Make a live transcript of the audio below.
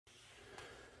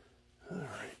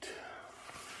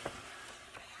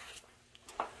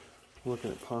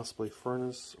Looking at possibly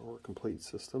furnace or complete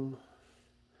system.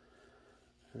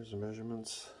 Here's the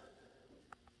measurements.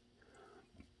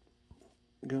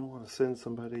 I'm gonna want to send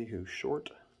somebody who's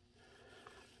shorter,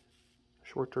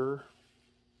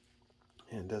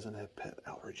 and doesn't have pet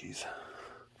allergies.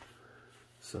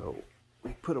 So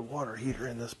we put a water heater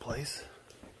in this place.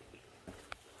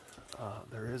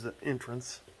 There is an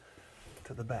entrance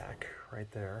to the back right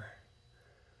there,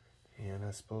 and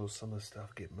I suppose some of the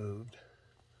stuff get moved,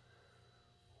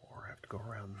 or have to go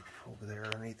around over there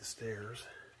underneath the stairs.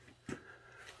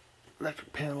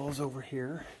 Electric panel is over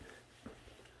here.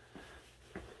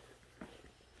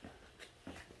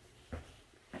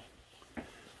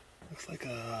 Looks like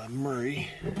a Murray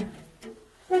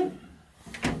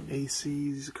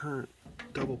AC's current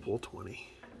double pull 20.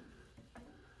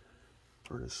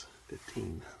 Furnace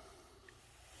 15.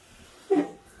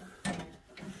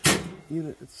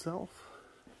 Unit itself,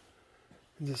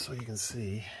 and just so you can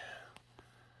see,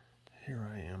 here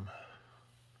I am.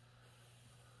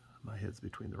 My head's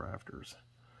between the rafters.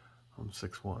 I'm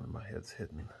 6'1", and my head's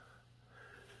hidden.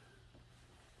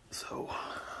 So,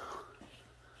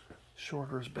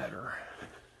 shorter is better.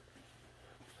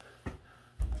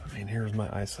 I mean, here's my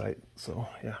eyesight, so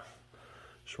yeah,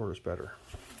 shorter is better.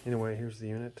 Anyway, here's the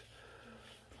unit.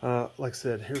 Like I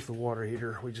said, here's the water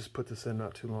heater. We just put this in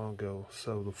not too long ago.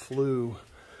 So the flue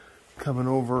coming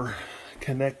over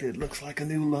connected. Looks like a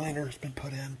new liner has been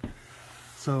put in.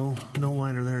 So no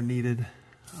liner there needed.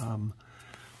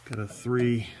 Got a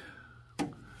 3,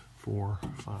 4,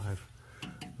 5.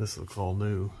 This looks all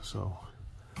new, so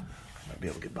I might be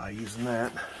able to get by using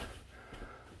that.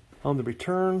 On the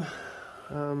return,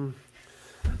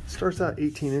 starts out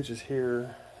 18 inches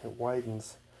here. It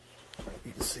widens.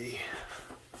 You can see.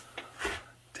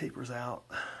 Tapers out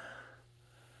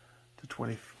to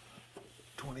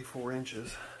 24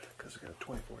 inches because it's got a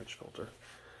 24-inch filter.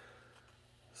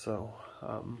 So,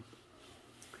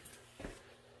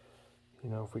 you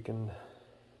know, if we can,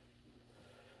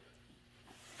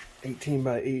 18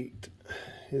 by 8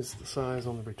 is the size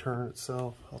on the return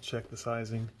itself. I'll check the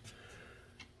sizing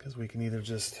because we can either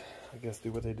just, I guess,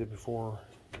 do what they did before,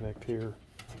 connect here,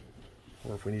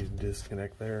 or if we need to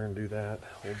disconnect there and do that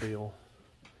whole deal.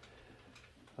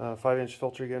 5-inch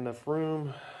filter, you get enough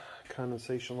room.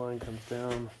 Condensation line comes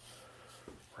down,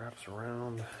 wraps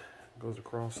around, goes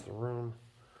across the room.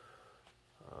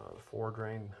 The floor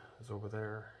drain is over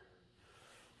there.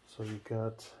 So you've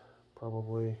got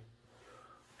probably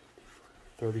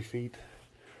 30 feet,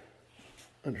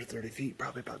 under 30 feet,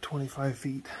 probably about 25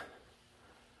 feet.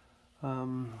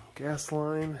 Gas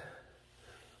line,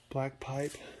 black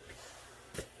pipe.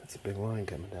 That's a big line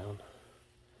coming down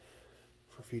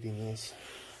for feeding this.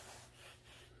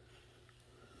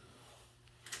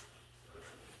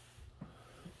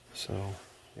 So,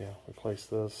 yeah, replace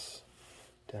this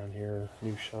down here.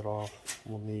 New shutoff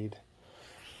we'll need.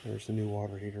 There's the new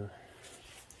water heater.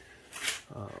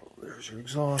 There's your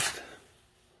exhaust,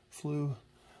 flue.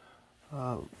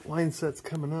 Line set's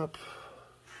coming up,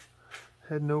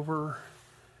 heading over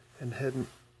and heading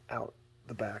out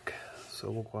the back.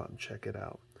 So we'll go out and check it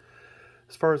out.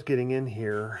 As far as getting in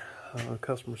here, a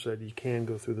customer said you can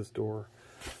go through this door.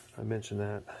 I mentioned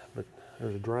that, but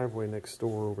there's a driveway next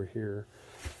door over here.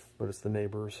 But it's the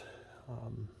neighbors.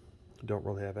 Don't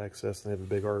really have access. They have a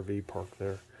big RV parked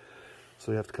there.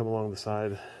 So you have to come along the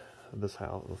side of this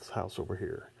house over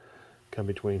here. Come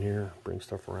between here, bring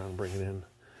stuff around, bring it in,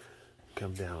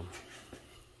 come down.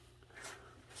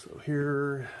 So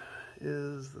here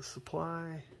is the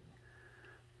supply.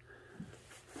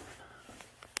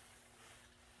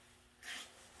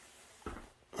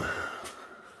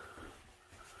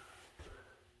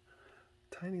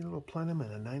 Tiny little plenum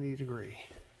and a 90-degree.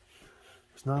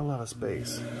 There's not a lot of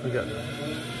space. We got, yeah,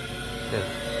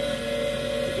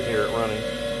 you can hear it running.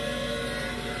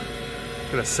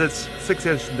 Got a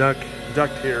 6-inch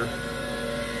duct here.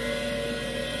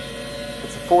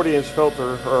 It's a 40-inch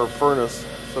filter or furnace,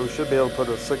 so we should be able to put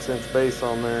a 6-inch base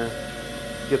on there,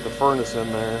 get the furnace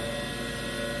in there.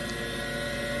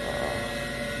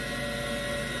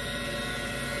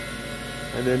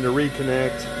 And then to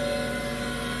reconnect,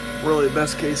 really the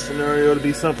best case scenario to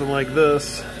be something like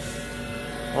this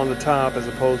on the top as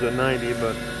opposed to a 90,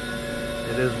 but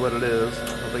it is what it is. I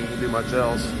don't think you can do much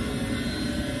else.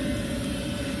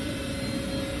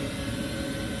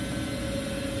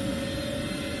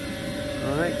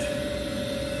 Alright.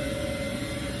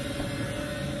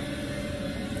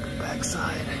 Back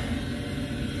side.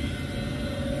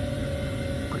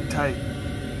 Pretty tight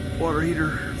water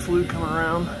heater flue coming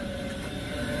around.